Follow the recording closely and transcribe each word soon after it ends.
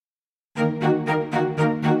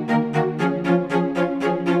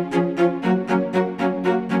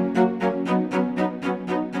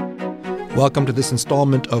Welcome to this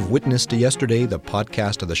installment of Witness to Yesterday, the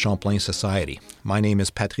podcast of the Champlain Society. My name is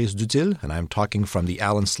Patrice Dutille, and I'm talking from the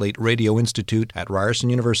Alan Slate Radio Institute at Ryerson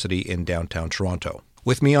University in downtown Toronto.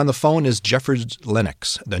 With me on the phone is Jeffers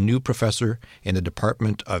Lennox, the new professor in the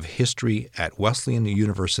Department of History at Wesleyan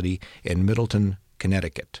University in Middleton,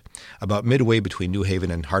 Connecticut, about midway between New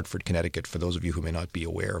Haven and Hartford, Connecticut, for those of you who may not be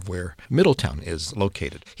aware of where Middletown is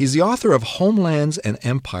located. He's the author of Homelands and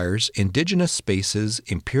Empires, Indigenous Spaces,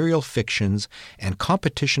 Imperial Fictions, and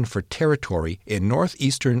Competition for Territory in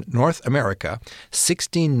Northeastern North America,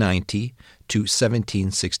 1690 to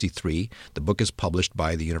 1763. The book is published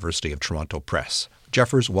by the University of Toronto Press.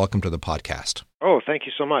 Jeffers, welcome to the podcast. Oh, thank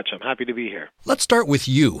you so much. I'm happy to be here. Let's start with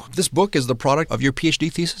you. This book is the product of your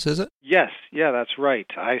PhD thesis, is it? Yes, that's right.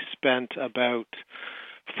 I spent about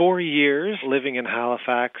 4 years living in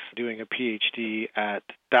Halifax doing a PhD at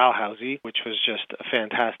Dalhousie, which was just a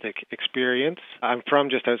fantastic experience. I'm from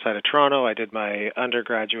just outside of Toronto. I did my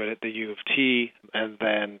undergraduate at the U of T and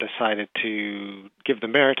then decided to give the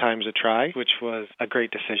Maritimes a try, which was a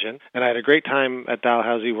great decision. And I had a great time at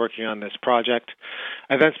Dalhousie working on this project.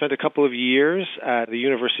 I then spent a couple of years at the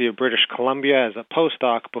University of British Columbia as a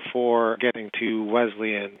postdoc before getting to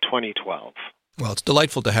Wesleyan in 2012. Well, it's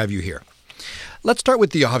delightful to have you here. Let's start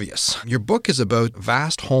with the obvious. Your book is about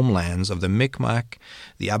vast homelands of the Mi'kmaq,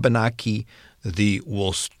 the Abenaki, the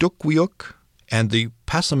Wolastoqiyik, and the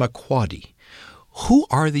Passamaquoddy. Who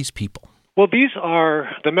are these people? Well, these are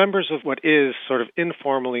the members of what is sort of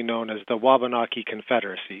informally known as the Wabanaki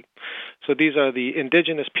Confederacy. So these are the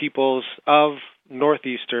indigenous peoples of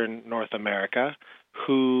northeastern North America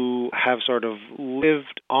who have sort of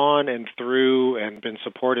lived on and through and been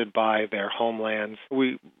supported by their homelands.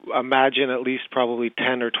 We imagine at least probably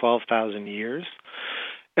 10 or 12,000 years.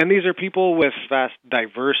 And these are people with vast,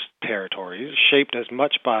 diverse territories, shaped as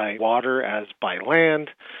much by water as by land.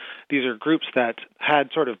 These are groups that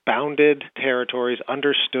had sort of bounded territories,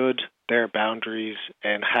 understood their boundaries,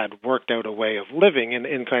 and had worked out a way of living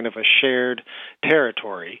in kind of a shared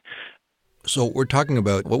territory. So we're talking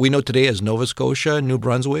about what we know today as Nova Scotia, New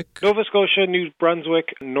Brunswick? Nova Scotia, New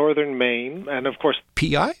Brunswick, northern Maine, and of course...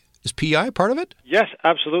 PEI? Is PEI part of it? Yes,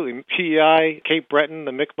 absolutely. PEI, Cape Breton,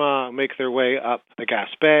 the Mi'kmaq make their way up the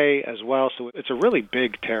Gaspé as well, so it's a really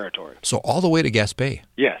big territory. So all the way to Gaspé?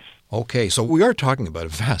 Yes. Okay, so we are talking about a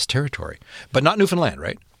vast territory, but not Newfoundland,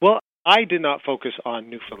 right? Well, I did not focus on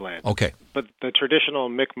Newfoundland. Okay. But the traditional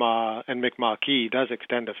Mi'kmaq and Mi'kmaqi does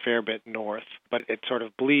extend a fair bit north, but it sort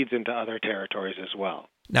of bleeds into other territories as well.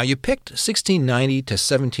 Now, you picked 1690 to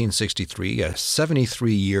 1763, a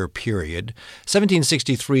 73-year period.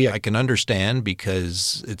 1763 I can understand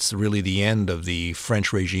because it's really the end of the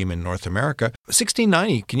French regime in North America.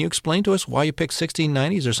 1690, can you explain to us why you picked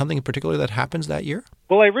 1690? Is there something in particular that happens that year?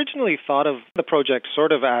 Well, I originally thought of the project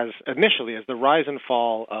sort of initially as the rise and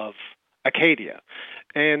fall of Acadia.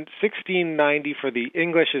 And 1690 for the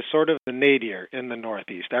English is sort of the nadir in the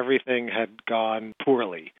Northeast. Everything had gone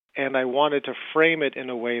poorly. And I wanted to frame it in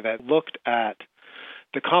a way that looked at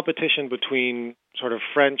the competition between sort of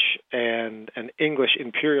French and English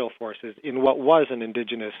imperial forces in what was an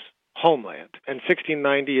indigenous homeland. And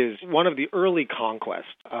 1690 is one of the early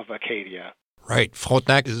conquests of Acadia. Right.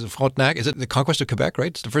 Frontenac, is it the conquest of Quebec, right?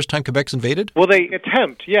 It's the first time Quebec's invaded? Well, they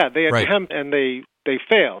attempt Right. And they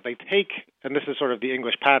fail. They take, and this is sort of the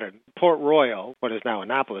English pattern, Port Royal, what is now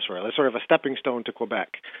Annapolis Royal, is sort of a stepping stone to Quebec.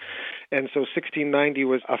 And so 1690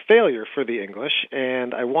 was a failure for the English,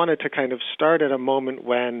 and I wanted to kind of start at a moment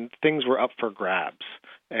when things were up for grabs.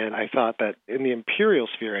 And I thought that in the imperial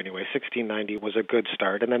sphere anyway, 1690 was a good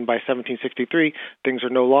start. And then by 1763, things are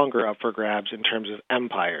no longer up for grabs in terms of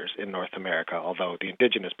empires in North America, although the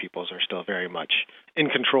indigenous peoples are still very much in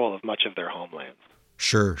control of much of their homelands.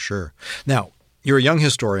 Sure. Now, you're a young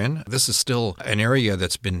historian. This is still an area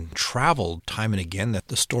that's been traveled time and again, that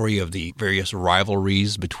the story of the various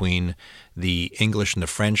rivalries between the English and the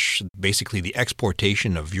French, basically the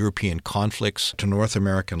exportation of European conflicts to North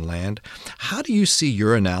American land. How do you see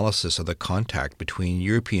your analysis of the contact between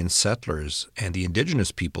European settlers and the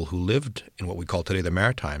indigenous people who lived in what we call today the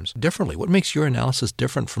Maritimes differently? What makes your analysis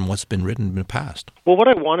different from what's been written in the past? Well, what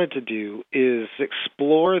I wanted to do is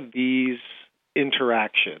explore these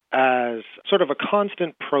interaction as sort of a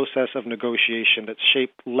constant process of negotiation that's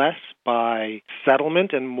shaped less by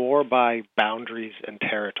settlement and more by boundaries and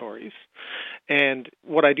territories. And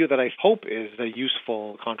what I do that I hope is a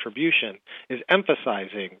useful contribution is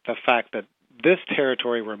emphasizing the fact that this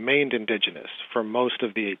territory remained indigenous for most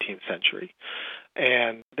of the 18th century.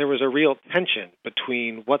 And there was a real tension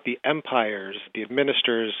between what the empires, the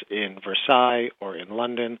administrators in Versailles or in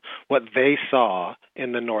London, what they saw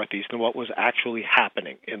in the Northeast and what was actually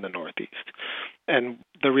happening in the Northeast. And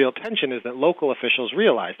the real tension is that local officials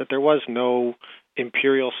realized that there was no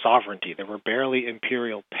imperial sovereignty. There were barely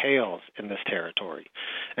imperial pales in this territory.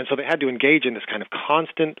 And so they had to engage in this kind of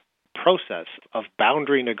constant process of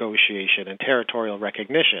boundary negotiation and territorial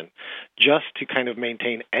recognition just to kind of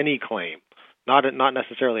maintain any claim. Not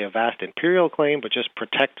necessarily a vast imperial claim, but just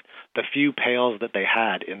protect the few pales that they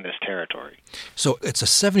had in this territory. So it's a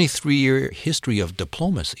 73-year history of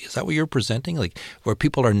diplomacy. Is that what you're presenting? Like where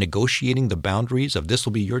people are negotiating the boundaries of this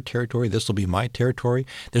will be your territory, this will be my territory.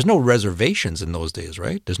 There's no reservations in those days,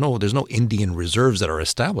 right? There's no Indian reserves that are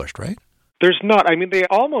established, right? There's not. I mean, they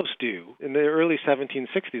almost do. In the early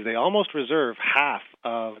 1760s, they almost reserve half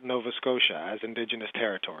of Nova Scotia as Indigenous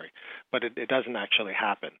territory, but it doesn't actually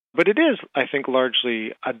happen. But it is, I think,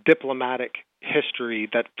 largely a diplomatic history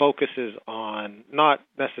that focuses on not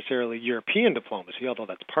necessarily European diplomacy, although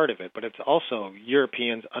that's part of it, but it's also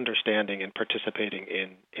Europeans understanding and participating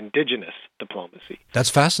in Indigenous diplomacy. That's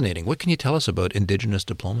fascinating. What can you tell us about Indigenous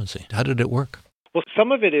diplomacy? How did it work? Well,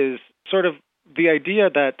 some of it is sort of the idea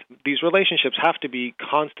that these relationships have to be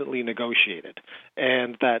constantly negotiated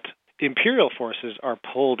and that imperial forces are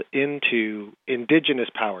pulled into indigenous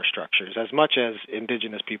power structures as much as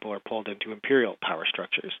indigenous people are pulled into imperial power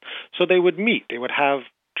structures. So they would meet, they would have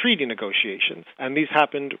treaty negotiations, and these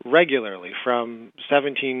happened regularly from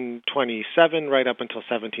 1727 right up until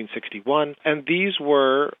 1761, and these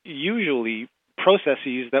were usually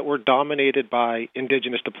processes that were dominated by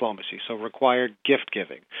indigenous diplomacy, so required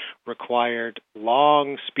gift-giving, required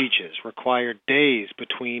long speeches, required days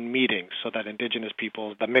between meetings so that indigenous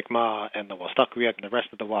peoples, the Mi'kmaq and the Wolastoqiyik and the rest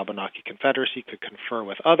of the Wabanaki Confederacy could confer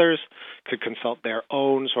with others, could consult their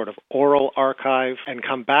own sort of oral archive, and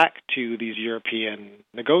come back to these European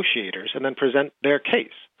negotiators and then present their case.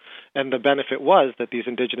 And the benefit was that these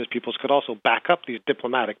indigenous peoples could also back up these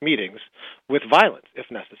diplomatic meetings with violence, if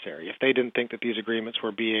necessary. If they didn't think that these agreements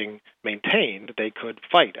were being maintained, they could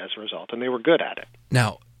fight as a result, and they were good at it.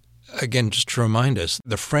 Now, again, just to remind us,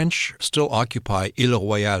 the French still occupy Ile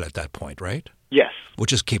Royale at that point, right? Yes.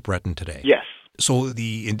 Which is Cape Breton today. Yes. So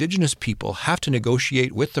the indigenous people have to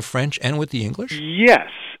negotiate with the French and with the English? Yes.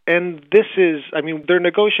 And this is, I mean, they're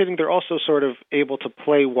negotiating. They're also sort of able to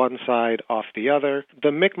play one side off the other.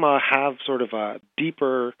 The Mi'kmaq have sort of a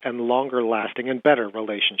deeper and longer lasting and better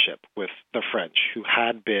relationship with the French, who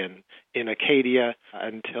had been in Acadia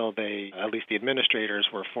until they, at least the administrators,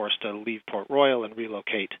 were forced to leave Port Royal and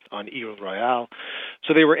relocate on Ile Royale.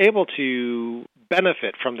 So they were able to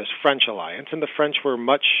benefit from this French alliance, and the French were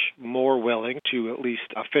much more willing to at least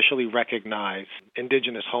officially recognize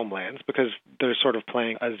indigenous homelands because they're sort of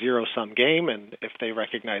playing a zero-sum game, and if they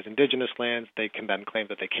recognize indigenous lands, they can then claim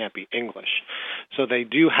that they can't be English. So they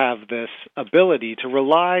do have this ability to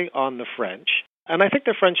rely on the French. And I think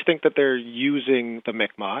the French think that they're using the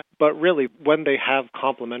Mi'kmaq, but really when they have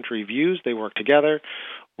complementary views, they work together.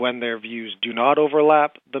 When their views do not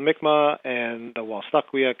overlap, the Mi'kmaq and the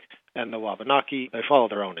Wolastoqiyik and the Wabanaki, they follow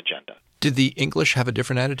their own agenda. Did the English have a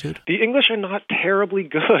different attitude? The English are not terribly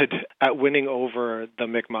good at winning over the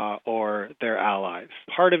Mi'kmaq or their allies.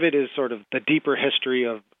 Part of it is sort of the deeper history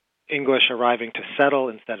of English arriving to settle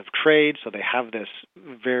instead of trade, so they have this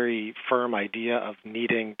very firm idea of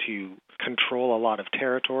needing to control a lot of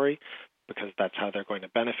territory because that's how they're going to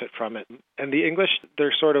benefit from it. And the English,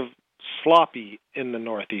 they're sort of sloppy in the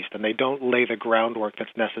Northeast, and they don't lay the groundwork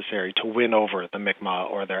that's necessary to win over the Mi'kmaq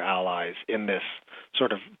or their allies in this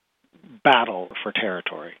sort of battle for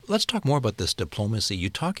territory. Let's talk more about this diplomacy. You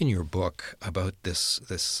talk in your book about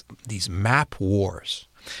these map wars.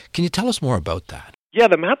 Can you tell us more about that? Yeah,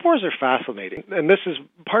 the map wars are fascinating. And this is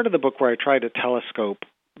part of the book where I try to telescope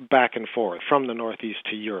back and forth from the Northeast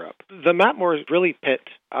to Europe. The map wars really pit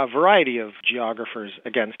a variety of geographers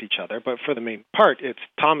against each other, but for the main part, it's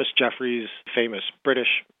Thomas Jeffries, famous British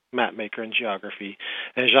mapmaker in geography,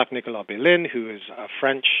 and Jacques-Nicolas Bélin, who is a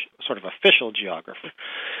French sort of official geographer.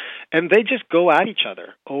 And they just go at each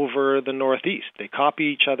other over the Northeast. They copy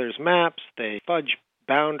each other's maps, they fudge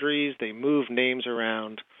boundaries, they move names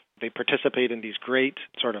around. They participate in these great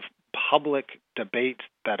sort of public debates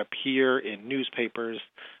that appear in newspapers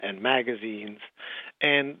and magazines.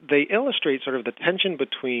 And they illustrate sort of the tension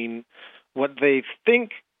between what they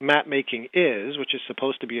think map making is, which is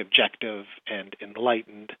supposed to be objective and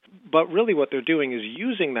enlightened. But really what they're doing is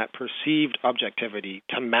using that perceived objectivity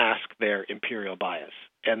to mask their imperial bias.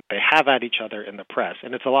 And they have at each other in the press.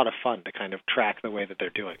 And it's a lot of fun to kind of track the way that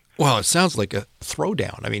they're doing. Well, it sounds like a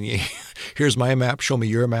throwdown. I mean, here's my map, show me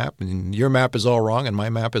your map, and your map is all wrong and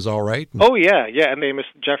my map is all right. Oh, yeah. And Amos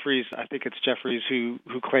Jeffries, I think it's Jeffries who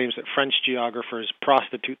claims that French geographers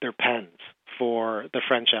prostitute their pens for the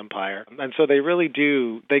French Empire. And so they really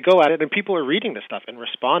do, they go at it, and people are reading this stuff and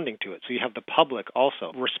responding to it. So you have the public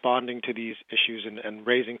also responding to these issues and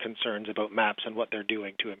raising concerns about maps and what they're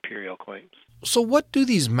doing to imperial claims. So what do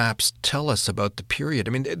these maps tell us about the period?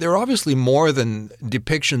 I mean, they're obviously more than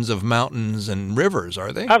depictions of mountains and rivers,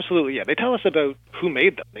 are they? Absolutely, yeah. They tell us about who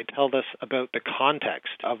made them. They tell us about the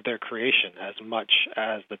context of their creation as much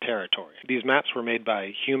as the territory. These maps were made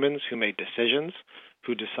by humans who made decisions,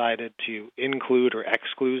 who decided to include or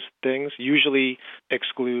exclude things, usually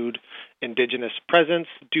exclude indigenous presence,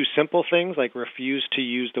 do simple things like refuse to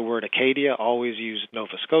use the word Acadia, always use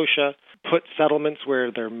Nova Scotia, put settlements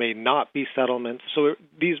where there may not be settlements. So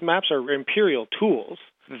these maps are imperial tools.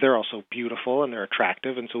 They're also beautiful and they're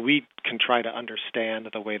attractive, and so we can try to understand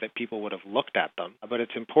the way that people would have looked at them. But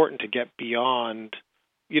it's important to get beyond,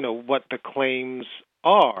 what the claims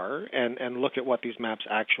are and look at what these maps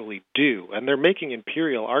actually do. And they're making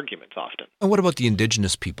imperial arguments often. And what about the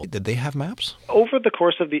indigenous people? Did they have maps? Over the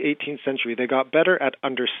course of the 18th century, they got better at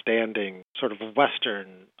understanding sort of Western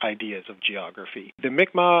ideas of geography. The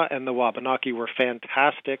Mi'kmaq and the Wabanaki were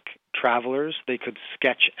fantastic travelers. They could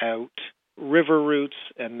sketch out river routes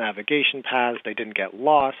and navigation paths. They didn't get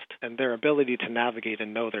lost, and their ability to navigate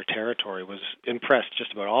and know their territory was impressed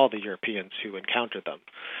just about all the Europeans who encountered them.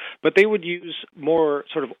 But they would use more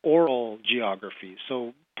sort of oral geography.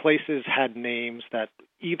 So places had names that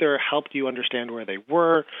either helped you understand where they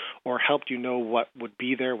were or helped you know what would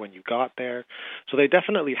be there when you got there. So they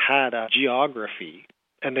definitely had a geography,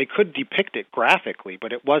 and they could depict it graphically,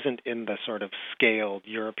 but it wasn't in the sort of scaled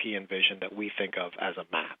European vision that we think of as a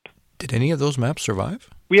map. Did any of those maps survive?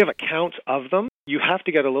 We have accounts of them. You have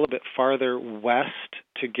to get a little bit farther west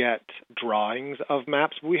to get drawings of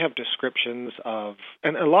maps. We have descriptions of,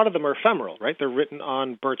 and a lot of them are ephemeral, right? They're written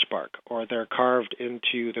on birch bark or they're carved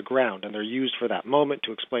into the ground and they're used for that moment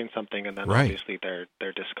to explain something, and then obviously they're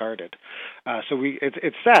discarded. So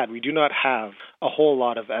it's sad. We do not have a whole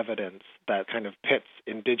lot of evidence that kind of pits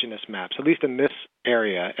indigenous maps, at least in this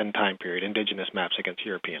area and time period, indigenous maps against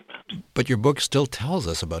European maps. But your book still tells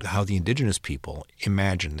us about how the indigenous people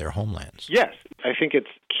imagined their homelands. Yes, I think it's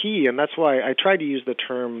key, and that's why I try to use the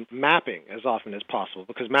term mapping as often as possible,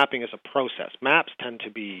 because mapping is a process. Maps tend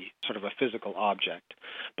to be sort of a physical object,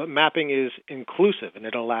 but mapping is inclusive, and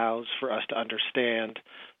it allows for us to understand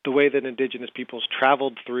the way that indigenous peoples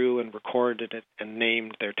traveled through and recorded it and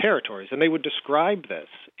named their territories. And they would describe this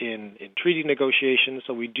in treaty negotiations,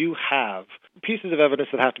 so we do have pieces of evidence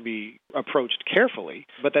that have to be approached carefully,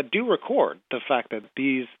 but that do record the fact that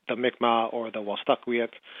the Mi'kmaq or the Wolastoqiyik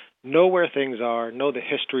know where things are, know the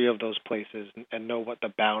history of those places, and know what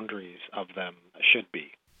the boundaries of them should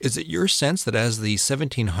be. Is it your sense that as the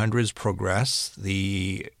 1700s progress,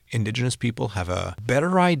 the indigenous people have a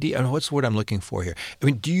better idea? What's the word I'm looking for here? I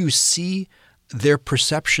mean, do you see their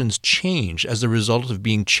perceptions change as a result of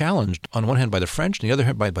being challenged, on one hand by the French, on the other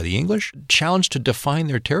hand by the English, challenged to define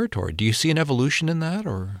their territory? Do you see an evolution in that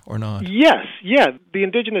or not? Yes, yeah. The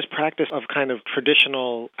indigenous practice of kind of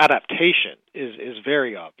traditional adaptation is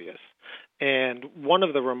very obvious. And one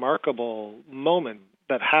of the remarkable moments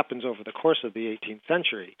that happens over the course of the 18th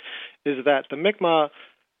century is that the Mi'kmaq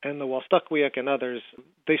and the Wolastoqiyik and others,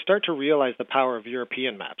 they start to realize the power of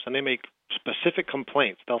European maps, and they make specific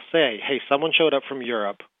complaints. They'll say, hey, someone showed up from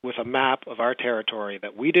Europe with a map of our territory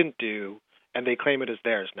that we didn't do, and they claim it as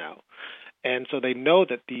theirs now. And so they know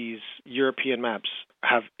that these European maps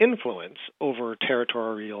have influence over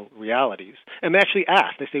territorial realities. And they actually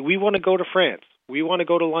ask, they say, we want to go to France. We want to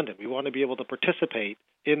go to London. We want to be able to participate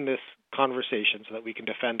in this conversation so that we can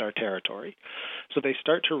defend our territory. So they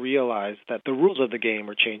start to realize that the rules of the game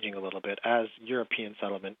are changing a little bit as European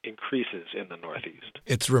settlement increases in the Northeast.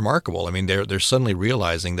 It's remarkable. I mean, they're suddenly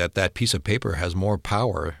realizing that piece of paper has more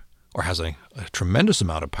power, or has a tremendous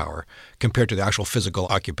amount of power compared to the actual physical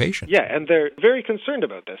occupation. Yeah, and they're very concerned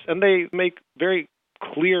about this. And they make very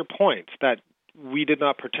clear points that we did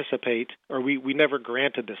not participate, or we never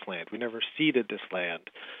granted this land. We never ceded this land.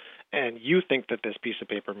 And you think that this piece of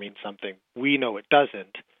paper means something. We know it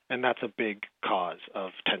doesn't, and that's a big cause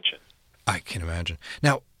of tension. I can imagine.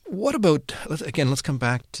 Now, what about, let's come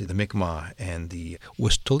back to the Mi'kmaq and the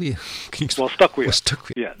Wolastoqiyik.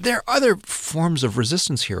 Wolastoqiyik. Yeah. There are other forms of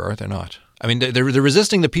resistance here, are there not? I mean, they're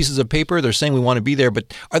resisting the pieces of paper. They're saying we want to be there,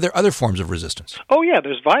 but are there other forms of resistance? Oh, yeah,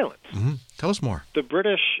 there's violence. Mm-hmm. Tell us more. The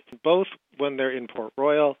British, both when they're in Port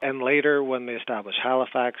Royal and later when they establish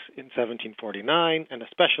Halifax in 1749, and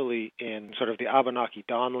especially in sort of the Abenaki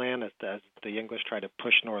Dawnland as the English try to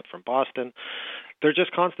push north from Boston, they're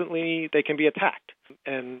just constantly, they can be attacked.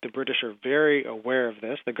 And the British are very aware of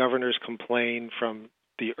this. The governors complain from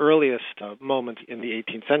the earliest moments in the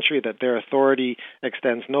 18th century that their authority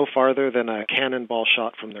extends no farther than a cannonball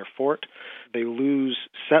shot from their fort. They lose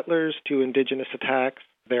settlers to indigenous attacks.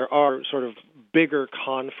 There are sort of bigger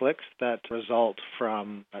conflicts that result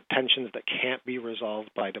from tensions that can't be resolved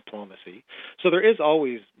by diplomacy. So there is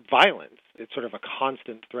always violence. It's sort of a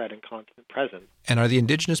constant threat and constant presence. And are the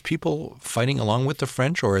indigenous people fighting along with the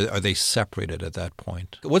French, or are they separated at that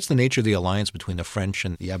point? What's the nature of the alliance between the French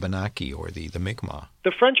and the Abenaki or the Mi'kmaq?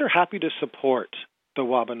 The French are happy to support the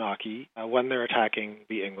Wabanaki when they're attacking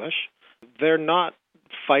the English. They're not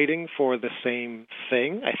fighting for the same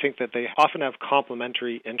thing. I think that they often have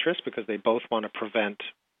complementary interests because they both want to prevent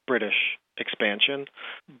British expansion.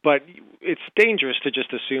 But it's dangerous to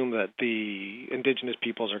just assume that the indigenous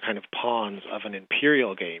peoples are kind of pawns of an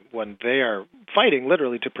imperial game when they are fighting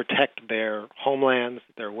literally to protect their homelands,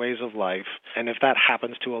 their ways of life. And if that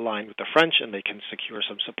happens to align with the French and they can secure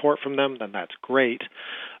some support from them, then that's great.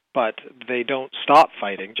 But they don't stop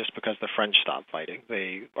fighting just because the French stop fighting.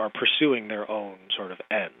 They are pursuing their own sort of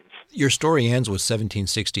ends. Your story ends with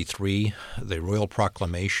 1763, the Royal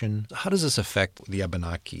Proclamation. How does this affect the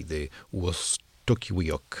Abenaki, the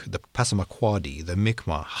Wolastoqiyik, the Passamaquoddy, the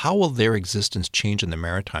Mi'kmaq? How will their existence change in the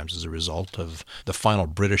Maritimes as a result of the final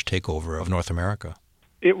British takeover of North America?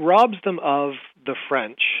 It robs them of the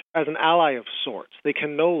French as an ally of sorts. They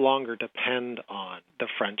can no longer depend on the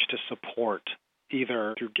French to support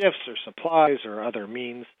either through gifts or supplies or other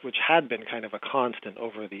means, which had been kind of a constant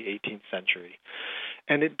over the 18th century.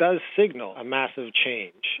 And it does signal a massive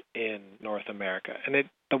change in North America. And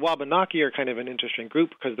the Wabanaki are kind of an interesting group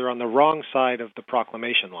because they're on the wrong side of the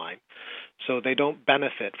proclamation line. So they don't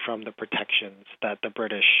benefit from the protections that the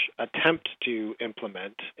British attempt to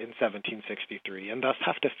implement in 1763 and thus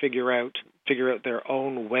have to figure out their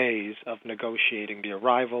own ways of negotiating the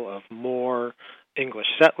arrival of more English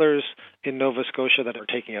settlers in Nova Scotia that are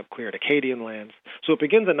taking up cleared Acadian lands. So it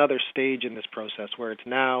begins another stage in this process where it's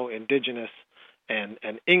now indigenous and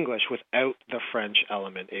English without the French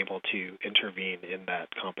element able to intervene in that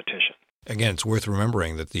competition. Again, it's worth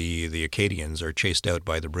remembering that the Acadians are chased out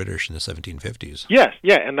by the British in the 1750s. Yes,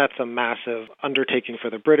 and that's a massive undertaking for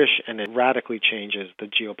the British, and it radically changes the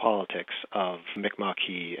geopolitics of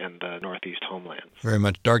Mi'kmaqi and the Northeast homelands. Very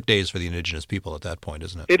much dark days for the indigenous people at that point,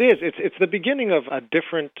 isn't it? It is. It's the beginning of a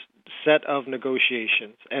different set of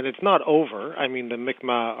negotiations, and it's not over. I mean, the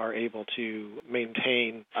Mi'kmaq are able to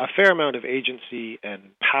maintain a fair amount of agency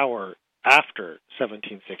and power after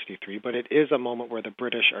 1763, but it is a moment where the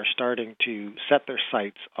British are starting to set their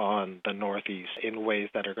sights on the Northeast in ways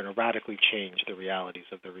that are going to radically change the realities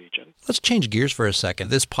of the region. Let's change gears for a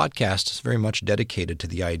second. This podcast is very much dedicated to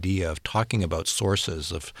the idea of talking about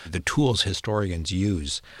sources, of the tools historians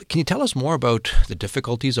use. Can you tell us more about the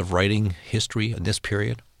difficulties of writing history in this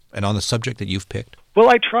period and on the subject that you've picked? Well,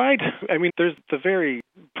 I tried. I mean, there's the very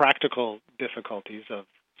practical difficulties of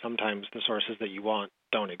sometimes the sources that you want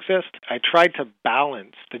don't exist. I tried to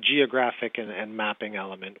balance the geographic and mapping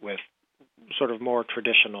element with sort of more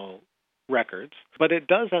traditional records. But it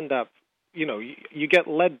does end up, you get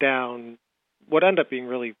led down what end up being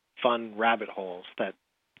really fun rabbit holes that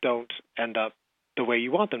don't end up the way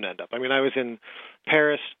you want them to end up. I mean, I was in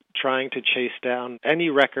Paris trying to chase down any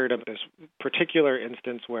record of this particular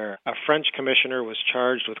instance where a French commissioner was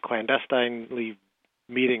charged with clandestinely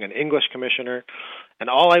meeting an English commissioner, and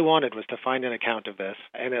all I wanted was to find an account of this,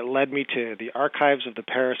 and it led me to the archives of the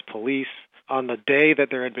Paris police on the day that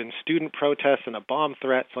there had been student protests and a bomb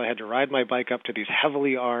threat, so I had to ride my bike up to these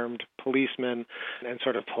heavily armed policemen and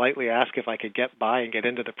sort of politely ask if I could get by and get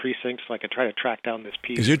into the precinct so I could try to track down this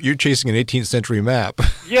piece. Because you're chasing an 18th century map.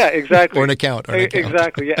 Yeah, exactly. Or an account.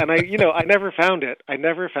 Exactly, yeah. And I never found it.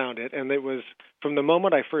 And it was from the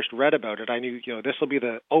moment I first read about it, I knew, this will be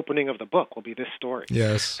the opening of the book, will be this story.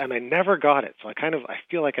 Yes. And I never got it. So I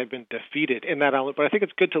feel like I've been defeated in that element. But I think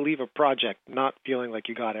it's good to leave a project not feeling like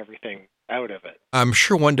you got everything out of it. I'm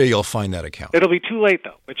sure one day you'll find that account. It'll be too late,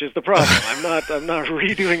 though, which is the problem. I'm not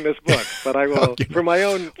redoing this book, but I will, okay. For my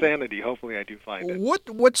own sanity, hopefully I do find it.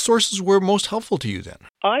 What sources were most helpful to you then?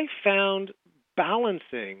 I found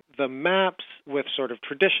balancing the maps with sort of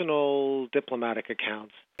traditional diplomatic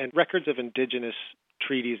accounts and records of indigenous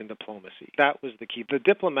treaties and diplomacy. That was the key. The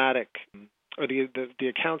diplomatic or the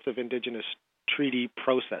accounts of indigenous treaty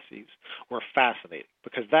processes were fascinating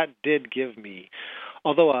because that did give me,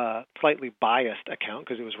 although a slightly biased account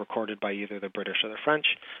because it was recorded by either the British or the French,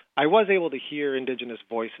 I was able to hear Indigenous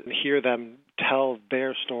voices and hear them tell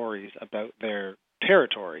their stories about their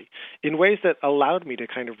territory in ways that allowed me to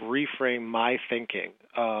kind of reframe my thinking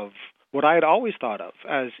of what I had always thought of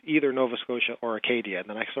as either Nova Scotia or Acadia. And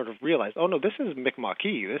then I sort of realized, oh no, this is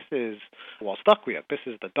Mi'kma'ki, this is Wolastoqiyik, this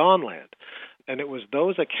is the Dawnland. And it was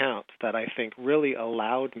those accounts that I think really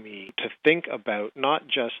allowed me to think about not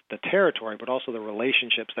just the territory, but also the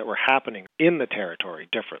relationships that were happening in the territory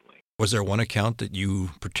differently. Was there one account that you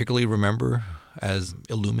particularly remember as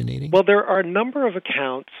illuminating? Well, there are a number of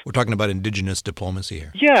accounts. We're talking about Indigenous diplomacy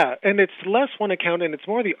here. Yeah, and it's less one account, and it's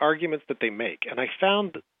more the arguments that they make. And I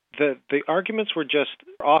found that the arguments were just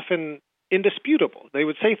often indisputable. They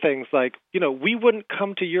would say things like, we wouldn't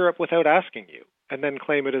come to Europe without asking you, and then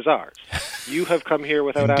claim it as ours. You have come here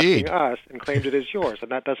without asking us and claimed it as yours,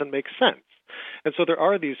 and that doesn't make sense. And so there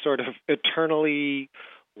are these sort of eternally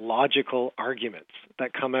logical arguments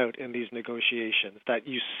that come out in these negotiations that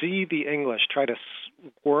you see the English try to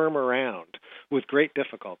squirm around with great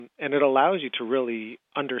difficulty. And it allows you to really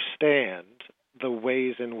understand the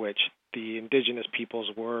ways in which the Indigenous peoples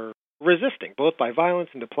were resisting, both by violence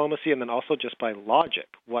and diplomacy, and then also just by logic,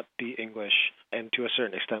 what the English and to a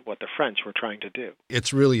certain extent what the French were trying to do.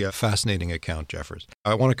 It's really a fascinating account, Jeffers.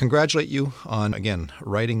 I want to congratulate you on, again,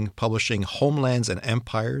 publishing Homelands and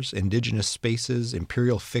Empires, Indigenous Spaces,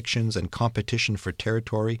 Imperial Fictions, and Competition for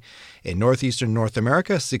Territory in Northeastern North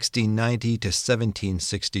America, 1690 to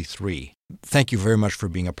 1763. Thank you very much for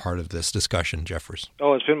being a part of this discussion, Jeffers.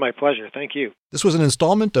 Oh, it's been my pleasure. Thank you. This was an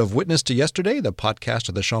installment of Witness to Yesterday, the podcast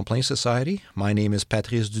of the Champlain Society. My name is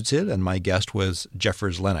Patrice Dutil, and my guest was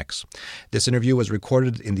Jeffers Lennox. This interview was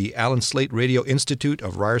recorded in the Allen Slate Radio Institute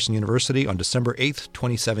of Ryerson University on December 8th,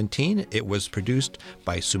 2017. It was produced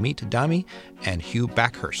by Sumit Dami and Hugh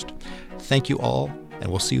Backhurst. Thank you all, and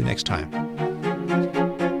we'll see you next time.